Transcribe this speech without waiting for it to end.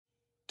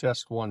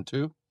Test 1,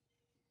 2.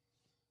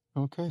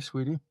 Okay,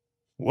 sweetie.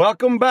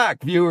 Welcome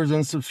back, viewers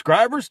and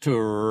subscribers, to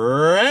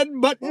Red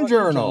Button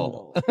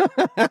Journal.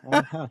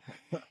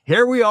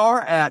 Here we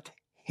are at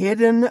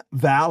Hidden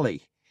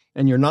Valley.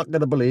 And you're not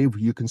going to believe,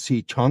 you can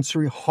see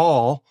Chancery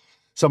Hall,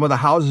 some of the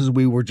houses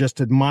we were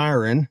just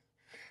admiring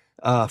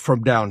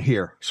from down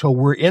here. So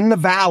we're in the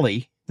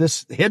valley.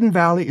 This Hidden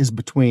Valley is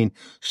between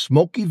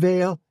Smoky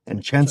Vale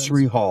and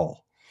Chancery Hall.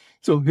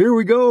 So here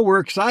we go. We're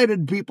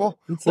excited, people.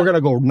 We're going to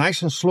go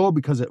nice and slow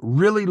because it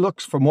really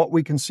looks, from what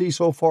we can see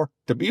so far,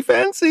 to be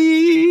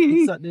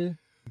fancy. It's at the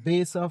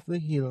base of the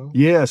hill.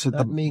 Yes.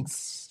 That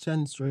makes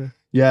Chancery.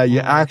 Yeah, you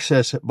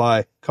access it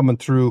by coming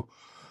through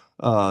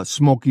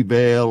Smoky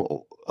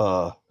Vale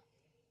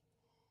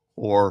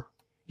or,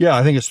 yeah,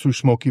 I think it's through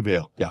Smoky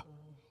Vale. Yeah.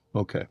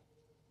 Okay.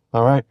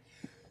 All right.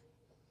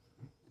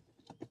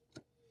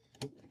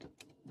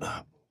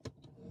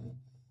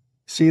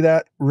 See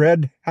that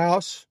red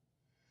house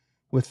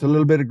with a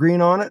little bit of green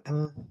on it?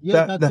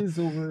 Yeah, that is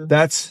over.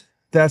 That's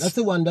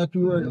the one that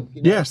we were looking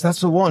at. Yes,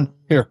 that's the one.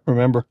 Here,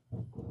 remember.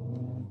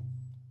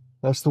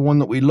 That's the one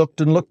that we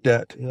looked and looked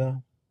at. Yeah.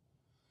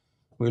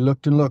 We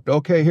looked and looked.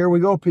 Okay, here we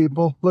go,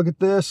 people. Look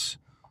at this.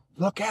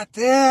 Look at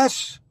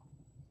this.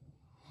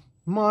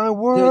 My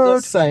word.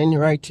 There's a sign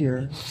right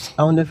here.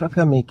 I wonder if I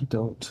can make it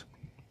out.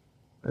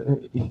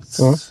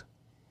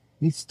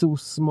 It's too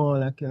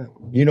small. I can't.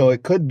 You know,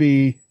 it could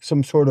be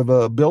some sort of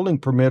a building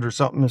permit or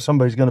something if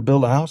somebody's going to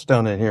build a house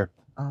down in here.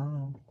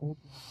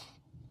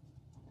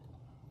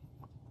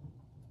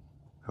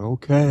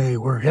 Okay,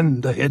 we're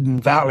in the Hidden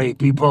Valley,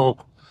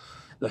 people.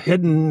 The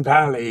Hidden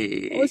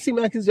Valley. Oh, it seems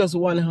like it's just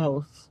one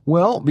house.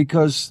 Well,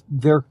 because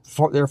they're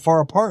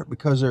far apart,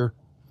 because they're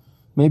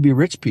maybe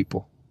rich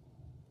people,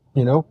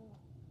 you know?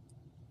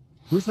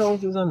 This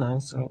house is a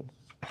nice house.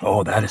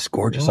 Oh, that is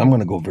gorgeous. I'm going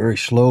to go very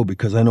slow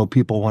because I know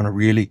people want to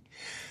really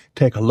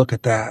take a look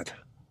at that.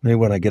 Maybe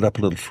when I get up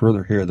a little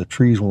further here, the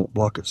trees won't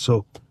block it.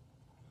 So,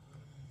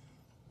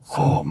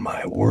 oh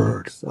my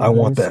word. I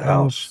want that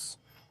house.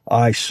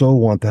 I so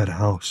want that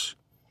house.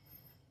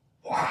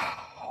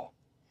 Wow.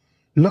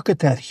 Look at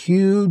that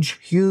huge,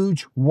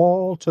 huge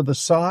wall to the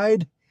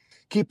side,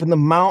 keeping the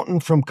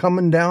mountain from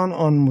coming down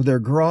on their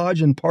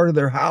garage and part of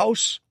their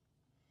house.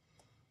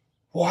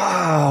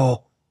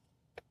 Wow.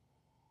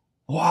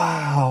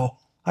 Wow.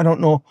 I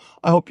don't know.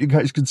 I hope you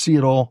guys can see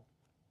it all.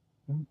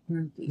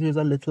 There's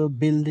a little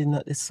building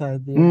at the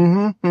side there.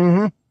 Mm-hmm.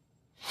 Mm-hmm.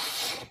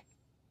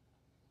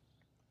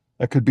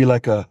 That could be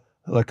like a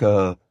for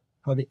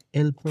the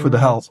help. For the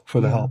help.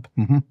 For the help.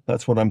 Mm-hmm.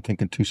 That's what I'm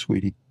thinking too,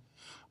 sweetie.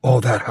 Oh,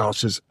 that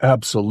house is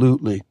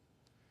absolutely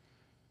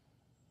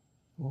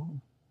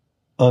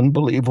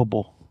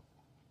unbelievable.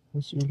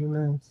 It's really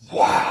nice.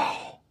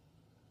 Wow.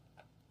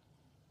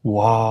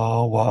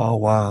 Wow, wow,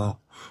 wow.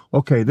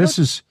 Okay, this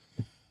is,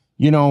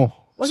 you know,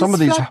 some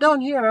of these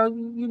down here,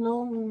 you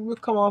know, we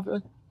come off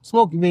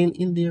Smoky Vale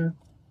in there.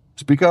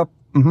 Speak up.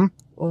 Mm-hmm.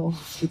 Oh,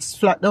 it's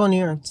flat down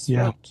here. It's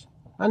flat.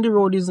 And the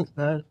road isn't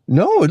bad.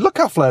 No, look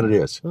how flat it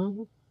is.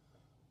 Mm-hmm.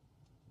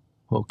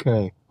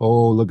 Okay.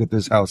 Oh, look at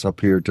this house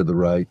up here to the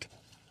right.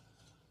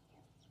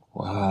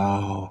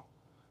 Wow.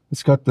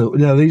 It's got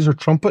these are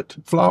trumpet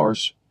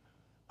flowers?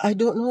 I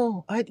don't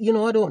know. I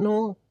don't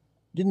know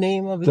the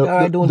name of it.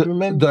 I don't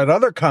remember. That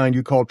other kind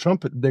you call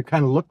trumpet, they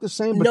kind of look the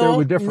same, but they're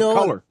with different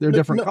color. They're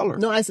different color.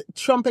 No, I said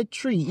trumpet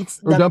tree. It's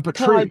that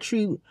tall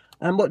tree.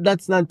 But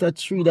that's not a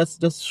tree, that's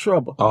just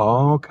shrub.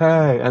 Oh,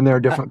 okay. And they're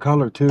a different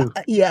color too.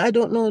 Yeah, I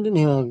don't know the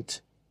name of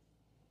it.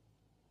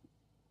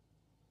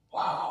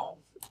 Wow.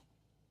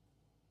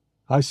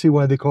 I see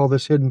why they call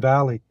this Hidden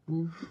Valley.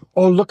 Mm-hmm.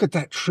 Oh, look at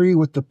that tree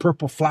with the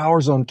purple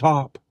flowers on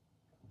top.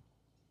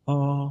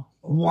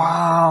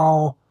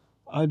 Wow.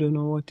 I don't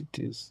know what it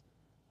is.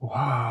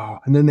 Wow.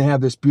 And then they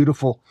have this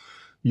beautiful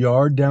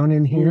yard down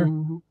in here.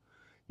 Mm-hmm.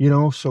 You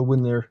know, so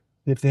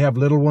if they have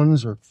little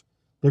ones or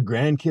their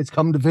grandkids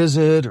come to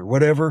visit or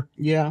whatever.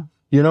 Yeah.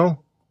 You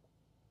know?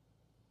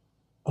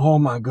 Oh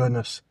my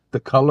goodness.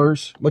 The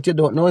colors. But you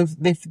don't know if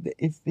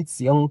it's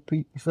a young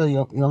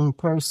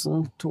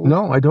person too.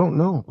 No, I don't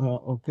know.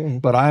 Okay.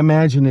 But I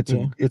imagine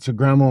it's a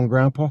grandma and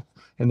grandpa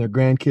and their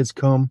grandkids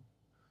come.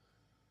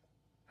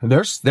 And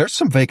there's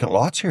some vacant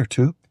lots here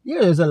too.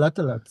 Yeah, there's a lot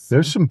of lots.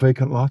 There's some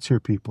vacant lots here,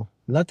 people.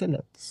 Lot of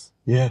lots.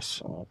 Yes.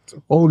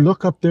 Oh,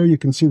 look up there. You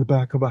can see the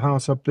back of a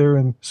house up there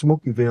in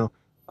Smoky Vale.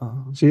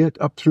 See it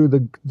up through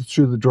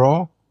the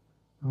draw?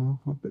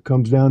 It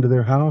comes down to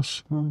their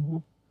house.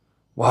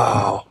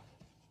 Wow.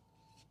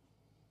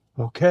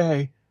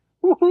 Okay.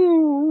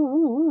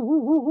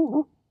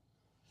 Woohoo!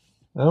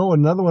 Oh,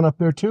 another one up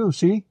there too.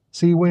 See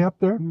way up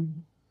there?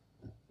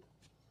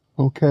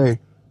 Okay.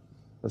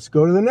 Let's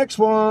go to the next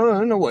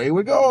one. Away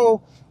we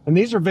go. And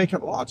these are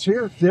vacant lots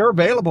here. They're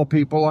available,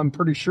 people. I'm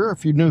pretty sure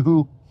if you knew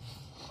who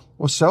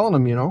was selling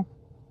them, you know.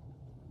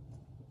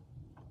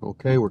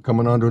 Okay, we're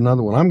coming on to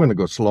another one. I'm going to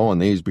go slow on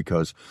these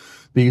because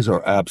these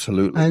are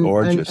absolutely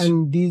gorgeous.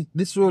 And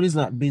this road is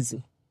not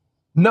busy.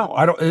 No,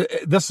 I don't.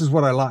 This is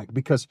what I like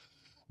because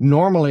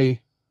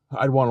normally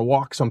I'd want to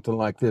walk something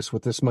like this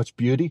with this much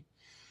beauty.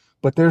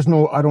 But there's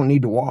no, I don't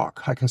need to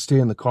walk. I can stay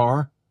in the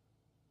car.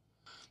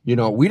 You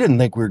know, we didn't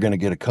think we were going to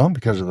get a come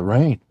because of the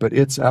rain, but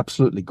it's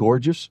absolutely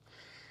gorgeous.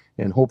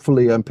 And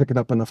hopefully I'm picking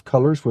up enough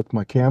colors with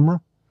my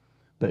camera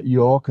that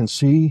you all can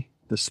see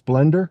the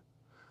splendor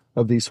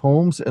of these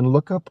homes. And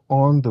look up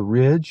on the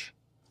ridge.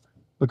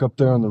 Look up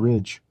there on the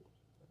ridge.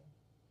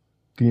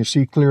 Can you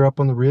see clear up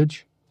on the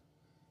ridge?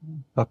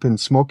 Up in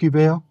Smoky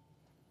Vale?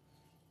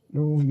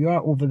 No, you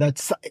are over that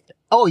side.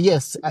 Oh,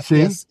 yes. See?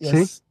 Yes,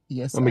 yes, See?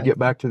 yes. Let me get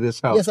back to this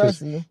house. Yes, I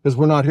see. Because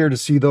we're not here to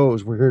see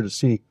those. We're here to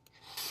see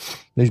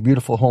these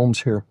beautiful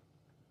homes here.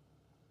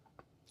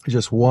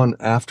 Just one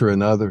after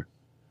another.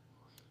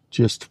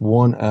 Just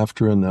one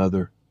after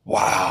another.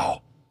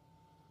 Wow.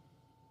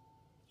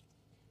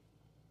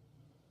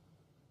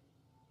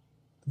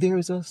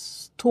 There's a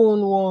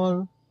stone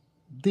wall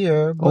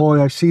there. But,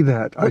 oh, I see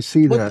that. I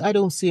see that. I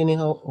don't see any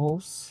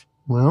house.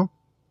 Well,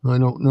 I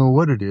don't know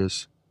what it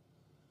is.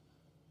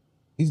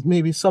 It's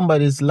maybe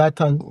somebody's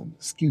Latin,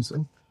 excuse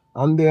me,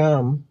 and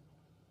they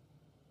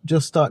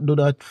just start do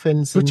that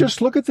fencing. But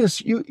just look at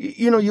this.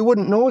 You know, you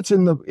wouldn't know it's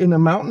in a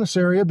mountainous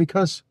area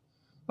because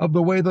of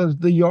the way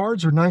the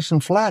yards are nice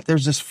and flat.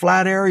 There's this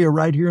flat area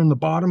right here in the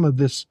bottom of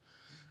this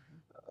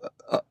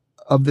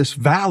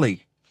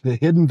valley, the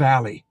Hidden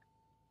Valley.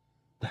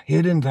 The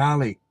Hidden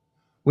Valley.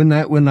 When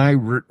I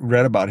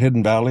read about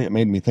Hidden Valley, it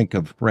made me think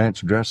of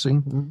ranch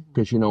dressing.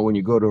 Because, you know, when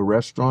you go to a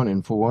restaurant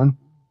in Foreign,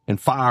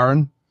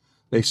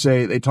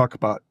 they talk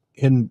about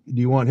do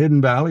you want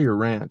Hidden Valley or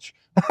ranch?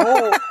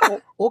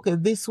 oh, okay.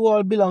 This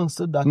wall belongs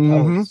to that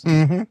house.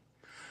 Mm-hmm.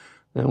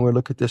 And we'll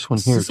look at this one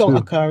here, so too.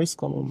 A car is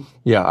coming.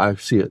 Yeah, I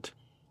see it.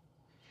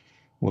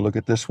 We'll look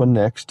at this one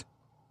next.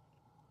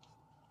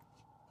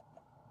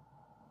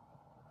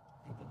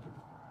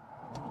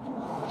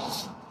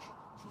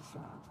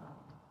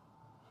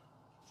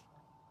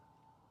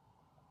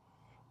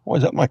 Oh,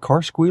 is that my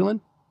car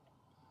squealing?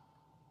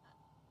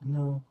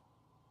 No.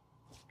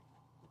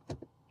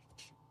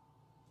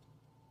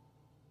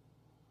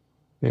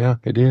 Yeah,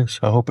 it is.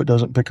 I hope it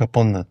doesn't pick up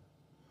on the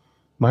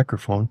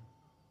microphone.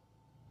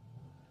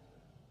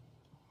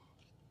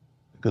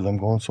 Because I'm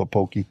going so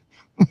pokey.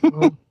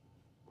 Oh.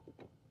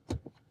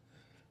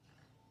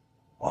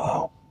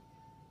 Wow.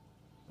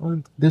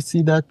 Well, they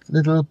see that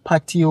little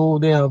patio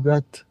they have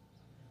that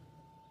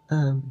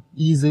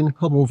easing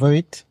come over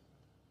it.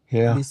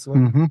 Yeah. This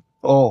one. Mm-hmm.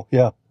 Oh,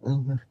 yeah.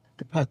 The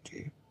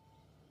patio.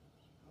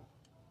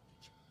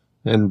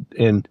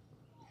 And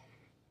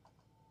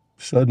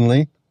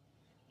suddenly,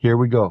 here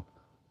we go.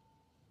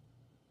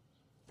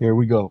 Here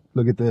we go.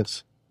 Look at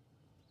this.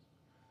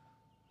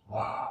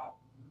 Wow.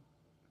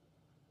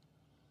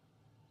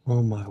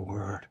 Oh, my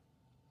word.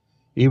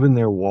 Even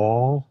their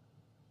wall,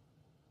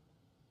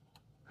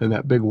 and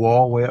that big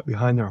wall way up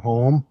behind their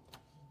home,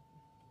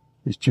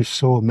 is just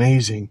so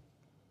amazing.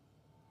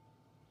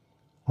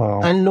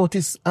 Wow. And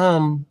notice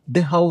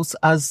the house,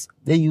 as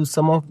they use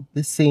some of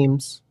the same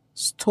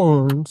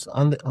stones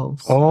on the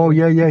house. Oh,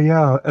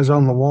 yeah. As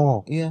on the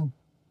wall. Yeah.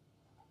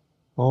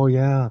 Oh,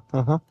 yeah.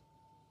 Uh-huh.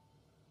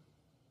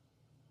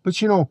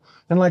 But, you know,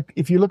 and like,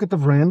 if you look at the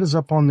verandas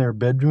up on their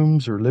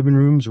bedrooms or living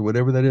rooms or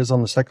whatever that is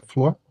on the second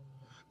floor,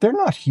 they're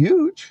not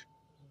huge,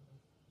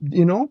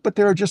 you know, but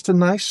they're just a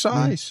nice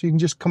size. You can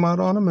just come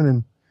out on them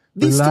and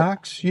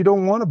relax. You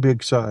don't want a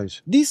big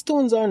size. These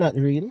stones are not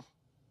real.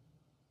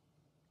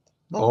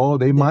 Oh,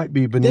 they might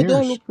be veneers. They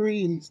don't look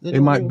real. They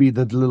might be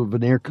the little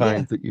veneer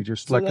kind that you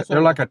just,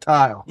 they're like a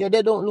tile. Yeah,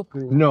 they don't look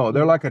real. No,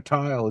 they're like a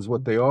tile is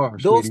what they are,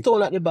 Those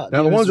stones at the back.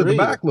 Now, the ones at the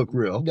back look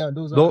real. Yeah,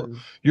 those are real.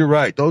 You're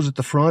right. Those at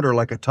the front are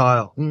like a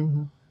tile.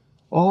 Mm-hmm.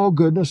 Oh,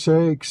 goodness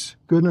sakes.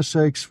 Goodness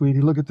sakes, sweetie.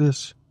 Look at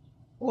this.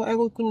 Oh, I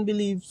couldn't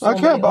believe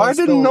I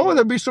didn't know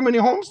there'd be so many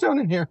homes down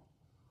in here.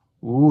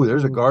 Ooh,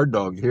 there's a guard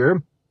dog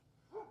here.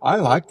 I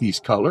like these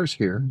colors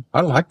here.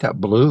 I like that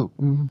blue.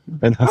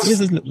 Mm-hmm. And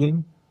this is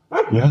looking.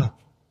 Yeah.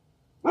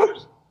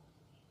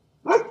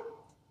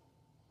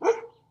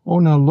 Oh,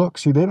 now look.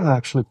 See, they don't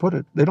actually put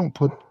it. They don't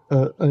put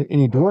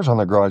any doors on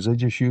the garage. They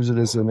just use it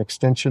as an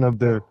extension of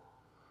their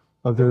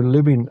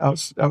living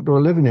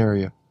outdoor living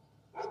area.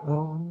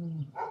 Oh.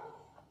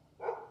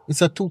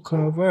 It's a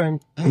two-car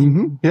variant.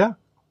 Mm-hmm. Yeah.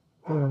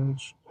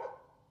 Garage.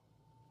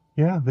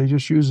 Yeah, they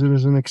just use it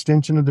as an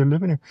extension of their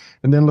living area.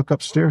 And then look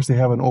upstairs. They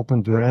have an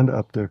open veranda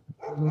up there.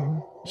 Mm-hmm.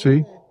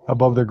 See?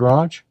 Above their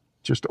garage.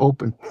 Just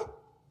open.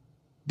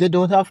 They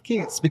don't have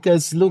kids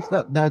because look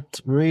at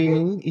that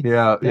railing.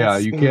 Yeah,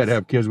 you can't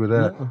have kids with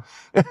that. No.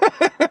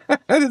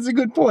 That is a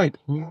good point.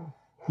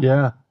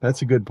 Yeah,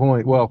 that's a good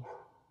point. Well,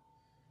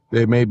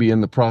 they may be in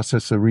the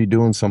process of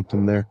redoing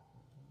something there,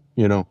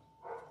 you know.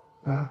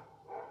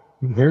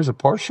 Here's a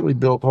partially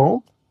built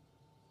home.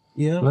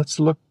 Yeah. Let's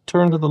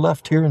turn to the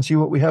left here and see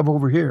what we have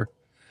over here.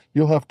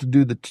 You'll have to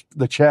do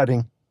the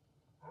chatting.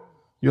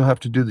 You'll have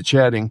to do the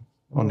chatting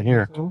on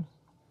here.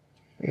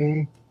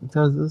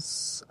 Because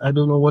this, I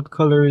don't know what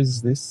color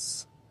is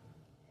this.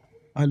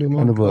 I don't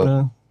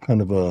know.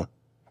 Kind of a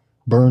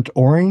burnt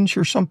orange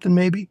or something,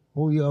 maybe.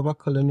 Oh, you have a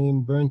color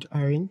named burnt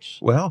orange?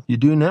 Well, you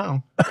do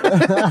now.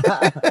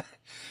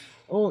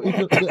 Oh, the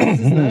house is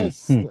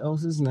nice. The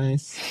house is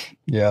nice.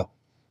 Yeah.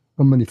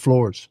 How many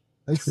floors?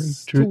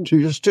 It's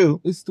Just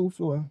two. It's 2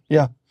 floors.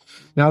 Yeah.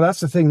 Now that's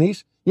the thing.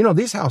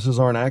 These houses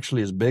aren't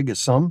actually as big as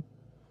some.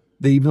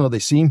 Even though they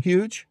seem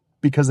huge,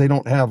 because they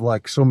don't have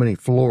like so many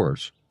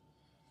floors.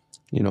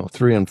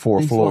 3 and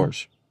 4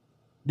 floors.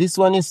 This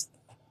one is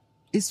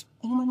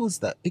how many was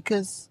that?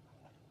 Because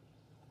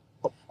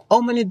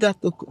how many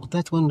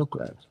that one look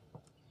like?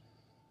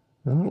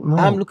 I don't know.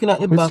 I'm looking at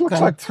the back. It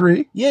looks like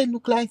 3. Yeah, it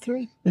look like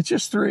 3. It's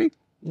just 3.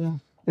 Yeah.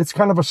 It's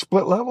kind of a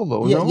split level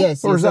though, Yeah, no?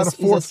 yes. Or is that a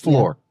 4th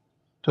floor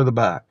to the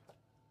back?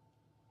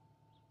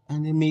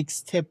 And they make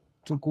step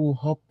to go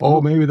up.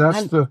 Oh, maybe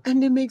that's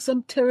and they make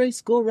some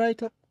terrace go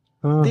right up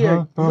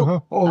there.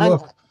 Look. Oh,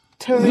 look.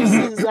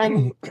 Terraces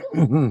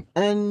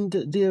and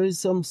there is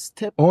some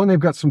step. Oh, and they've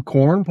got some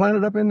corn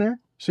planted up in there.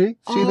 See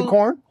the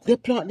corn? They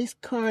plant this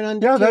corn on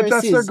the terraces.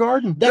 That's their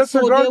garden. That's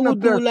their what garden they would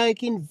up there. do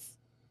like in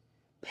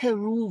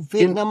Peru,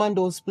 Vietnam, and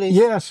those places.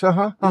 Yes,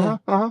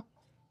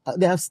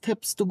 They have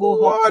steps to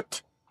go up.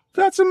 What?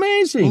 That's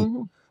amazing.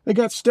 Mm-hmm. They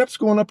got steps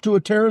going up to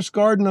a terrace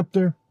garden up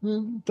there.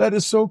 Mm-hmm. That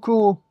is so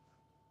cool.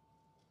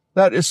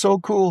 That is so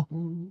cool.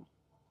 Mm-hmm.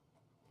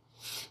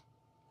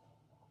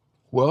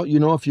 Well,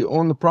 if you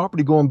own the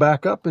property going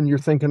back up and you're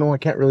thinking, oh, I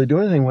can't really do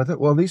anything with it.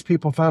 Well, these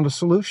people found a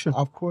solution.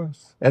 Of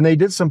course. And they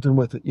did something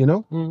with it,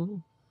 Mm-hmm.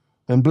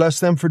 And bless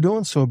them for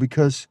doing so,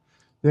 because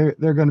they're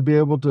going to be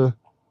able to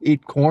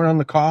eat corn on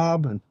the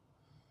cob and,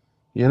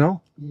 Yeah.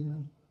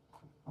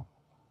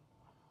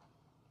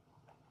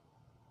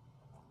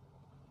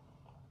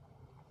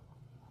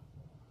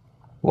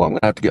 Well, I'm going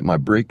to have to get my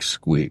brakes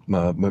squeaked,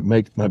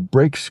 make my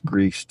brakes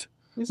greased.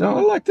 No,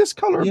 I like this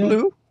color of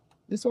blue.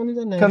 This one is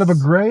a nice. Kind of a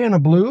gray and a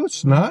blue.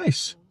 It's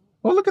nice.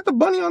 Oh, look at the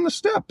bunny on the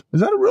step.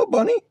 Is that a real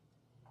bunny?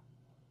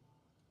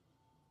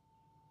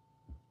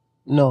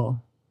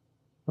 No.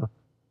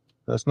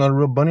 That's not a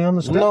real bunny on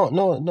the step?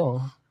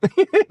 No.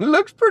 It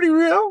looks pretty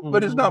real,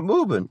 but it's not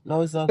moving.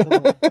 No, it's not.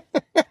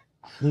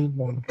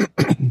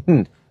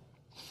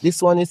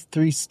 This one is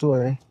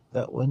 3-story.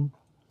 That one.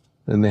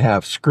 And they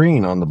have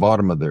screen on the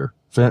bottom of their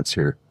fence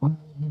here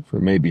for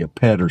maybe a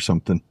pet or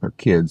something, or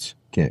kids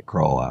can't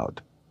crawl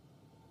out.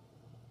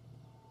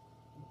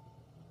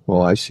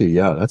 Well, I see.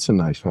 Yeah, that's a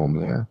nice home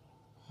there.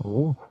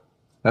 Oh,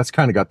 that's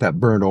kind of got that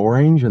burnt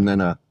orange and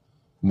then a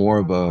more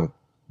of a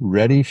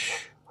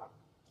reddish,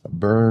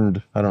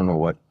 burned, I don't know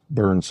what,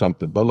 burned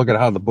something. But look at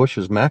how the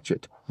bushes match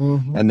it.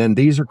 Mm-hmm. And then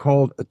these are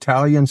called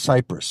Italian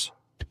cypress.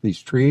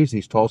 These trees,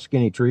 these tall,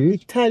 skinny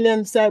trees.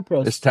 Italian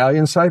cypress.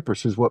 Italian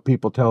cypress is what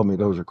people tell me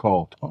those are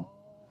called. Oh.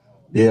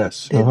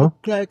 Yes. They look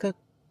like a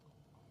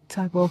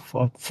type of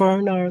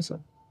fern or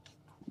something.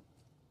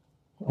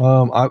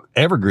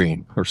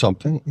 Evergreen or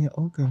something. Yeah,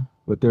 okay.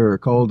 But they're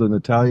called an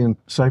Italian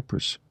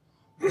cypress.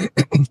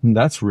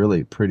 That's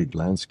really pretty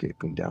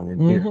landscaping down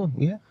in here.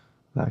 Yeah.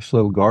 Nice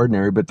little garden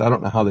area, but I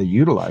don't know how they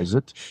utilize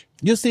it.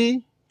 You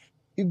see,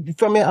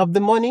 from you have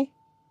the money,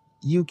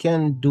 you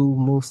can do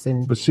most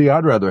things. But see,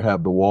 I'd rather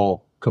have the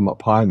wall come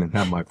up high than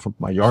have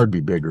my yard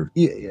be bigger.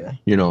 Yeah.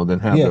 Than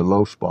have the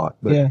low spot.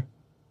 But, yeah.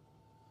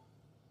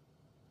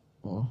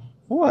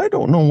 Well, I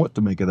don't know what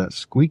to make of that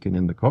squeaking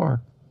in the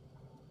car.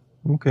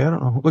 Okay, I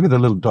don't know. Look at the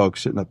little dog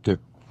sitting up there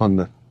on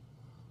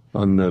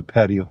the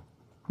patio,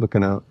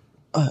 looking out.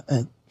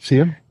 See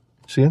him?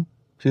 See the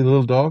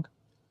little dog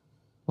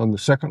on the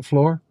 2nd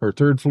floor or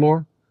 3rd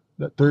floor?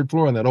 That 3rd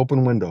floor and that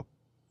open window,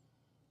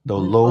 the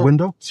low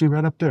window. See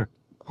right up there.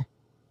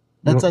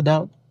 That's a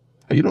dog.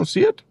 You don't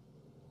see it?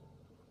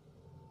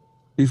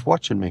 He's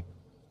watching me.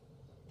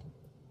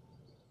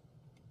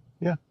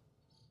 Yeah.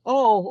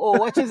 Oh,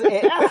 watch his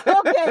ear.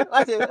 Okay,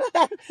 watch it.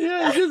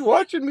 Yeah, he's just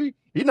watching me.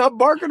 He's not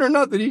barking or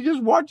nothing. He's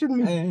just watching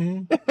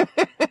me.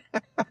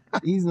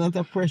 He's not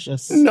that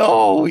precious.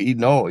 No.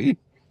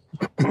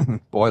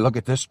 Boy, look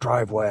at this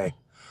driveway.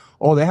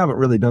 Oh, they haven't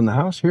really done the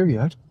house here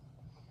yet.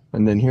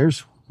 And then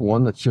here's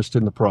one that's just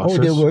in the process.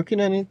 Oh, they're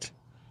working on it?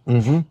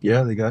 Mm-hmm.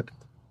 Yeah, they're going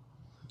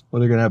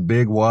to have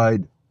big,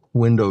 wide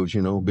windows,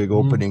 big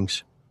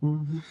openings.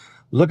 Mm-hmm.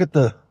 Look at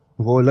the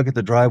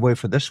driveway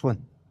for this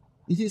one.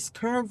 It is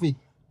curvy.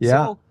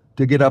 Yeah,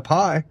 to get up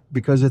high,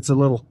 because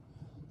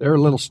they're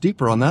a little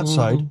steeper on that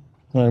side.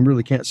 I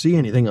really can't see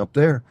anything up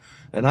there.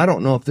 And I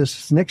don't know if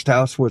this next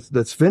house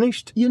that's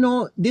finished.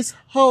 This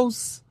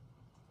house,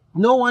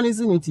 no one is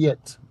in it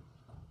yet.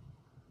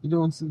 You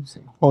don't see.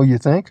 Oh, you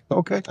think?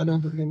 Okay. I don't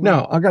think anyone.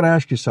 Now, I got to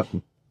ask you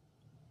something.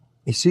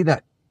 You see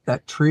that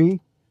tree?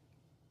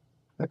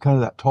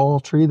 That tall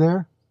tree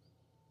there?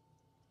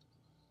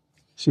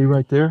 See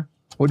right there?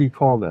 What do you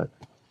call that?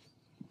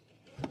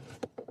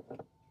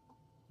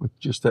 With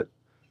just that,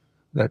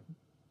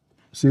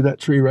 see that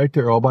tree right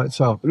there all by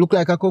itself? Look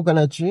like a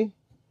coconut tree?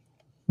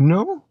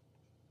 No.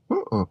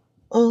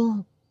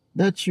 Oh,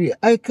 that tree.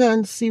 I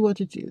can't see what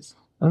it is.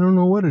 I don't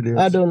know what it is.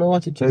 I don't know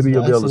what it is. Maybe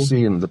you'll be able to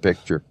see in the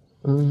picture.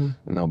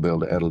 Mm-hmm. And I'll be able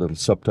to add a little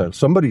subtitle.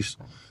 Somebody's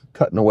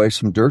cutting away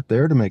some dirt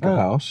there to make a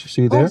house.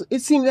 See there? Oh, it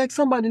seems like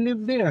somebody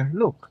lived there.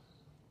 Look.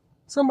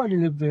 Somebody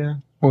lived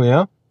there. Oh,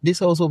 yeah? This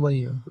house over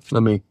here.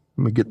 Let me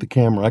Let me get the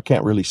camera. I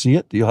can't really see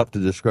it. You'll have to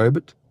describe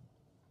it.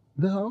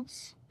 The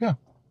house? Yeah.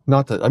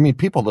 Not that, I mean,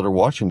 people that are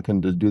watching can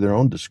do their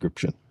own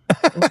description.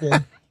 Okay.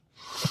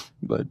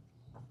 But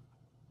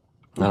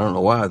I don't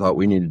know why I thought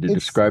we needed to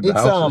describe the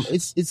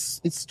houses.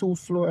 It's 2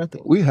 floor, I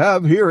think. We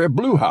have here a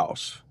blue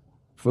house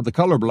for the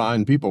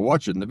colorblind people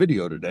watching the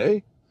video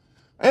today.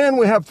 And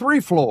we have 3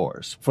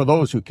 floors for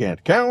those who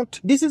can't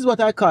count. This is what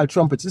I call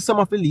trumpets. It's some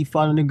of the leaf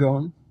fall on the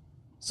ground.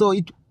 So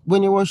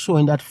when you were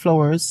showing that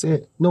flowers,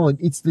 no,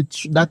 it's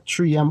that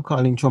tree I'm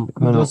calling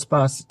trumpet. We just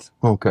pass it.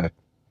 Okay.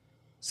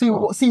 See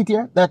it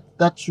here?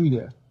 That tree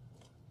there.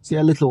 See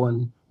a little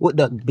one with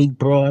that big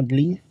broad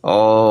leaf?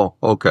 Oh,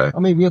 okay. Or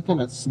maybe you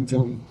cannot see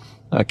it.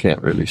 I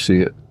can't really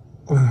see it.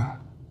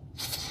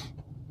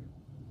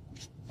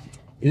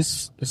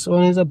 This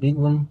one is a big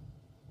one.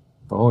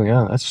 Oh,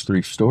 yeah, that's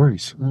 3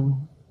 stories.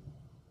 Mm.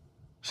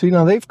 See,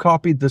 now they've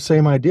copied the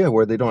same idea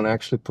where they don't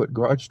actually put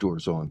garage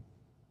doors on.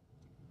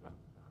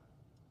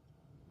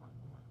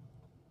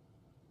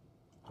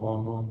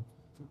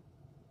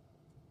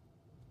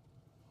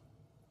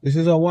 This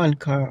is a one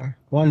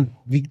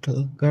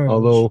vehicle garage.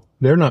 Although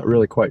they're not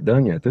really quite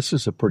done yet. This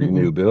is a pretty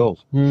new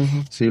build.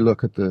 See,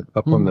 look at the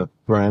up on the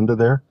veranda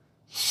there.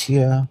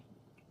 Yeah.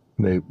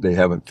 They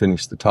haven't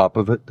finished the top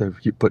of it. They're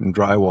putting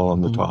drywall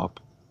on the top.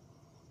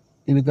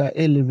 You got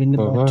a live in the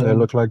bottom. They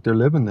look like they're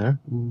living there.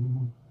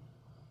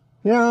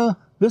 Yeah,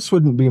 this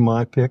wouldn't be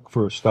my pick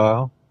for a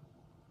style.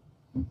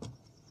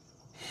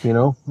 You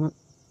know?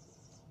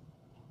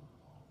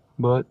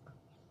 But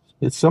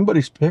it's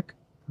somebody's pick.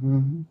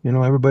 You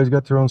know, everybody's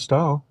got their own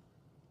style.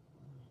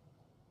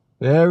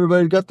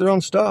 Everybody's got their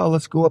own style.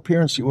 Let's go up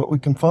here and see what we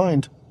can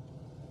find.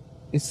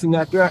 It's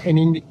not your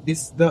end.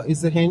 This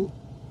is the hen.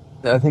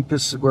 I think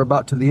we're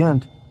about to the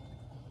end.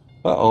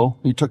 Uh-oh,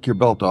 you took your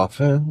belt off.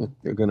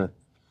 You're gonna,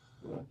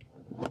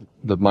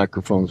 the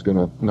microphone's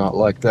gonna not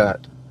like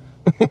that.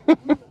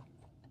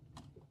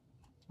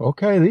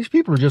 Okay, these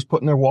people are just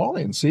putting their wall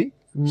in, see?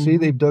 See,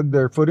 they've dug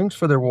their footings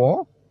for their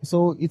wall.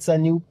 So it's a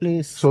new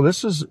place. So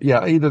this is,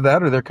 yeah, either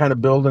that or they're kind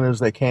of building as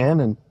they can.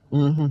 And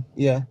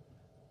yeah.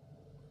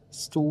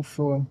 It's 2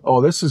 floor. Oh,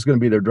 this is going to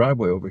be their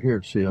driveway over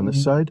here, see, on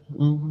this side?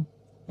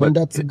 But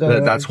that's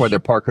that's why they're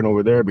parking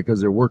over there,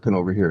 because they're working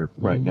over here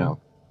right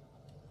now.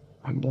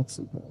 And that's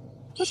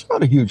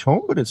not a huge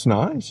home, but it's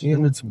nice. Yeah.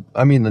 And it's,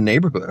 I mean, the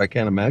neighborhood, I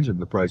can't imagine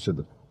the price of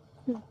the...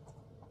 I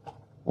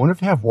wonder if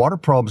they have water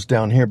problems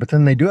down here, but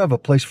then they do have a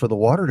place for the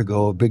water to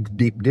go, a big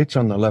deep ditch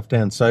on the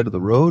left-hand side of the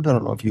road. I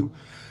don't know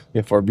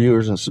if our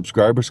viewers and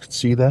subscribers could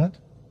see that.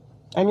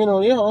 And you know,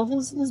 yeah,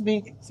 this is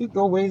big. See,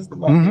 no ways the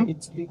back.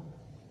 It's big.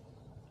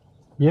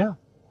 Yeah.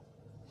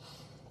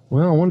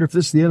 Well, I wonder if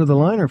this is the end of the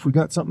line or if we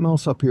got something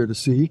else up here to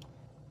see.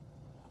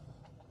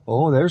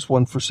 Oh, there's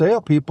one for sale,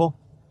 people.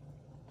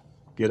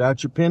 Get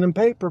out your pen and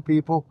paper,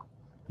 people.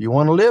 You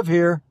want to live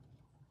here.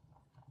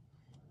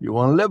 You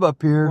want to live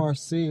up here. For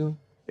sale.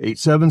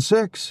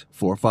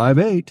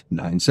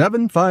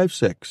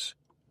 876-458-9756.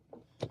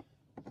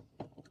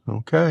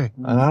 Okay.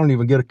 And I don't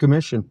even get a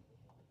commission.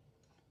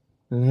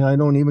 I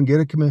don't even get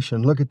a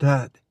commission. Look at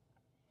that.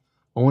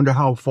 I wonder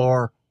how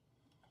far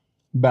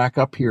back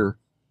up here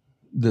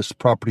this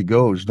property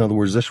goes. In other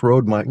words, this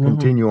road might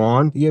continue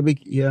on. Yeah,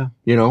 yeah.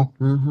 You know?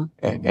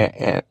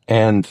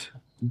 And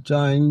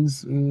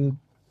Giants.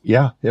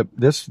 Yeah,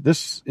 this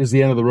is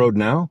the end of the road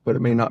now, but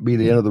it may not be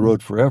the end of the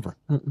road forever.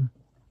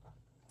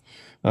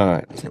 All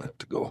right, I'm going to have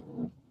to go.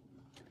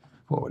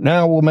 Well,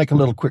 now we'll make a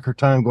little quicker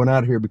time going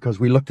out of here because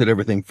we looked at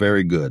everything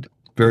very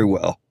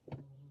well.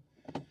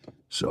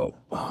 So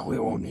we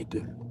won't need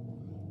to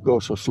go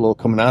so slow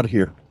coming out of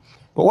here.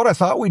 But what I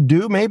thought we'd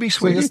do, maybe,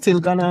 sweetie. So you're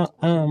still gonna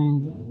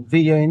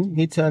video in?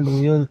 He told you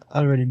you'll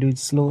already do it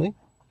slowly?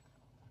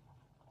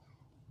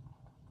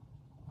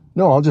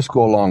 No, I'll just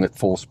go along at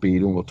full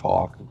speed and we'll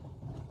talk.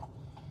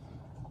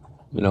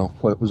 You know,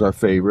 what was our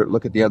favorite?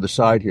 Look at the other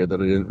side here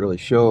that I didn't really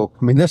show.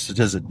 I mean, this is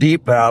just a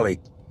deep valley.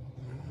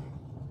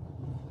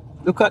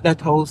 Look at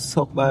that house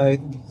up by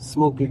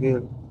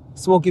Smokyville.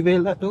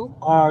 Smokyville, that though?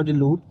 Or the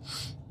Loot?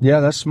 Yeah,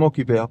 that's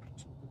Smokyville.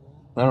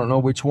 I don't know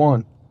which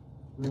one.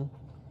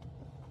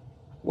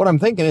 What I'm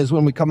thinking is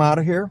when we come out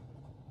of here,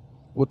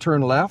 we'll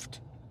turn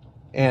left.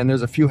 And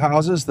there's a few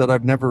houses that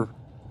I've never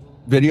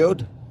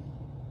videoed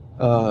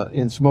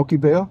in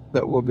Smokyville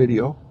that we'll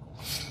video.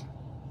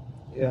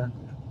 Yeah.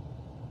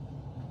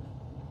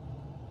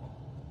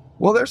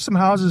 Well, there's some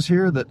houses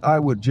here that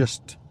I've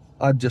just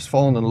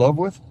fallen in love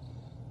with,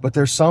 but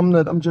there's some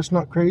that I'm just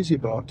not crazy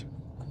about.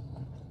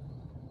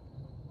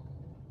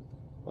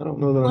 I don't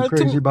know that I'm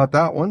crazy about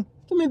that one.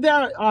 To me,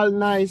 they're all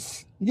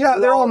nice. Yeah,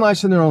 they're all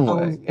nice in their own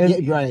way.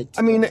 And yeah, right.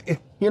 I mean,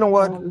 you know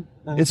what?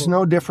 It's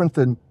no different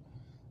than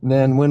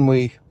when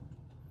we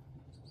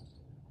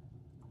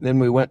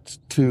went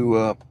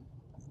to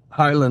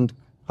Highland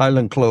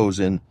Close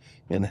in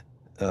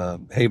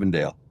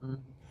Havendale.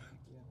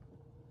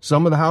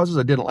 Some of the houses,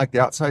 I didn't like the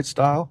outside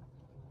style.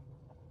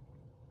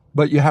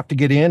 But you have to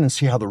get in and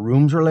see how the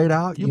rooms are laid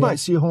out. You might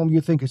see a home,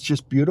 you think it's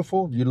just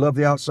beautiful. You love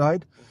the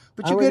outside.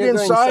 But you get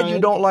inside, you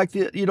don't like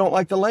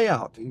the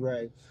layout.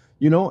 Right.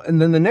 You know,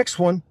 and then the next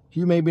one,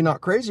 you may be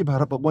not crazy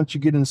about it, but once you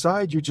get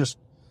inside, you just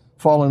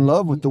fall in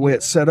love with the way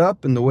it's set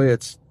up and the way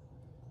it's,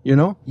 you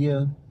know?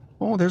 Yeah.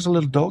 Oh, there's a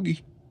little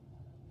doggy.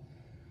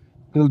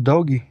 Little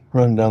doggy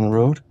running down the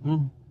road.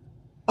 Mm.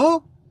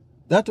 Oh,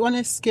 that one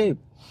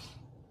escaped.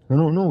 I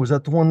don't know. Was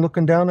that the one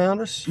looking down at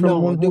us?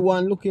 No, the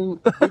one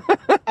looking.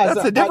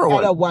 That's a different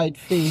one. A white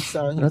face.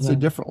 That's a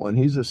different one.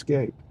 He's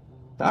escaped.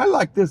 I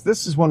like this.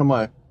 This is one of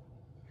my.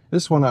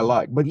 This one I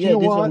like. But you know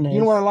what? Nice. You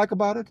know what I like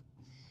about it?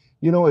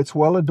 You know, it's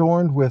well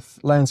adorned with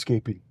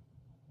landscaping.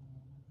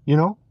 You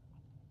know,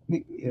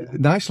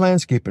 nice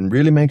landscaping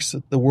really makes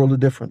the world of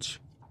difference.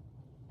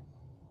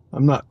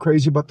 I'm not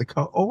crazy about the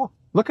color. Oh,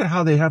 look at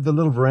how they have the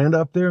little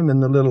veranda up there, and then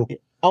the little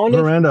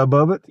veranda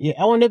above it. Yeah,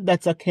 I wonder if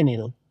that's a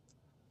kennel.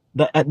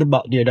 At the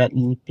back there, that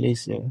little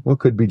place there. Well, it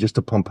could be just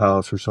a pump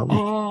house or something.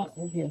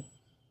 Okay.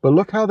 But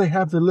look how they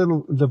have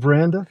the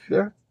veranda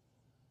there.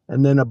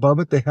 And then above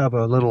it, they have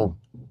a little,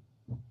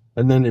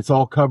 and then it's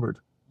all covered.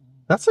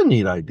 That's a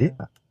neat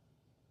idea.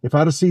 If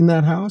I'd have seen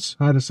that house,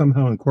 I'd have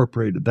somehow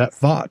incorporated that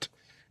thought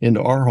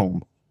into our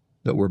home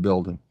that we're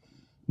building.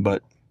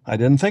 But I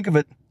didn't think of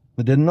it.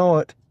 I didn't know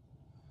it.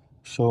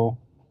 So...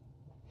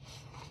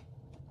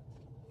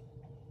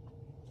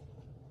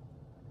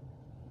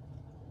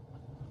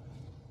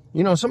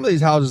 You know, some of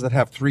these houses that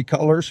have 3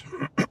 colors,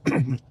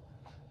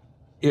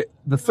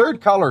 the third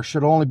color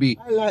should only be.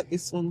 I like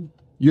this one.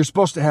 You're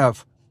supposed to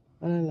have.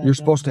 You're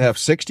supposed to have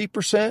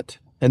 60%,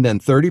 and then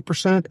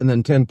 30%, and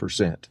then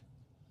 10%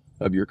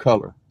 of your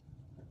color,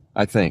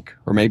 I think,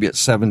 or maybe it's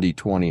 70,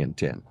 20, and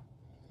 10.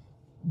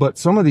 But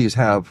some of these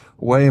have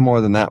way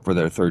more than that for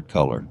their third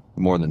color,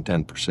 more than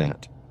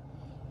 10%,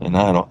 and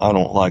I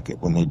don't like it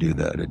when they do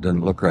that. It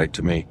doesn't look right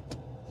to me.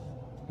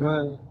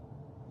 Right.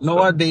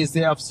 Nowadays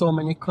they have so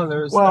many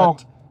colors. Well,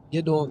 that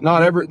you don't.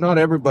 Not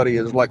everybody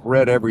has like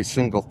read every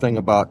single thing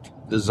about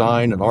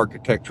design and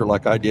architecture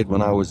like I did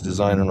when I was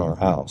designing our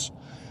house.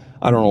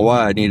 I don't know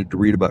why I needed to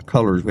read about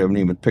colors. We haven't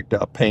even picked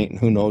out paint, and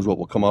who knows what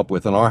we'll come up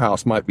with. And our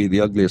house might be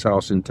the ugliest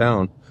house in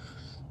town,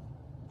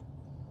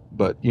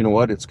 but you know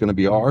what? It's going to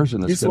be ours,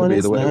 and it's going to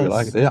be the way we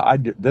like it. Yeah,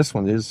 this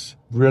one is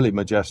really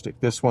majestic.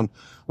 This one,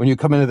 when you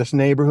come into this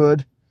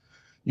neighborhood,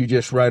 you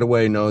just right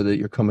away know that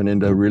you're coming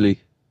into a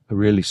really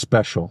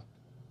special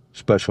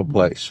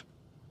place.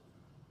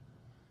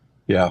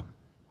 Yeah.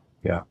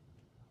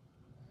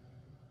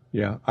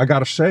 I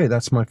gotta say,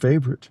 that's my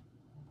favorite.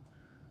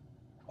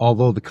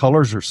 Although the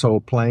colors are so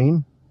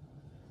plain,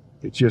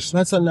 it's just...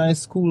 That's a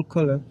nice, cool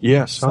color.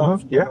 Yes,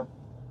 yeah.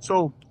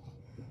 So,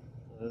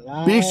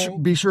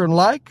 be sure and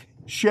like,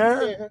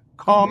 share,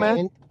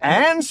 comment,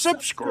 and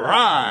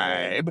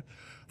subscribe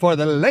for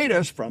the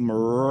latest from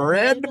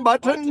Red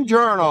Button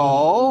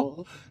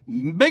Journal.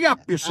 Big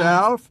up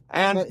yourself,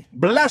 and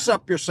bless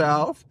up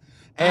yourself.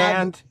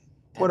 And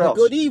what else?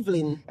 Good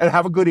evening. And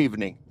have a good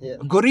evening. Yeah.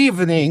 Good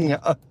evening.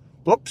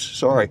 Whoops,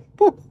 sorry.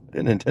 Whoop,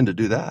 didn't intend to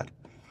do that.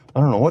 I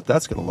don't know what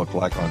that's going to look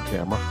like on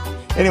camera.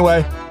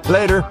 Anyway,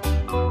 later.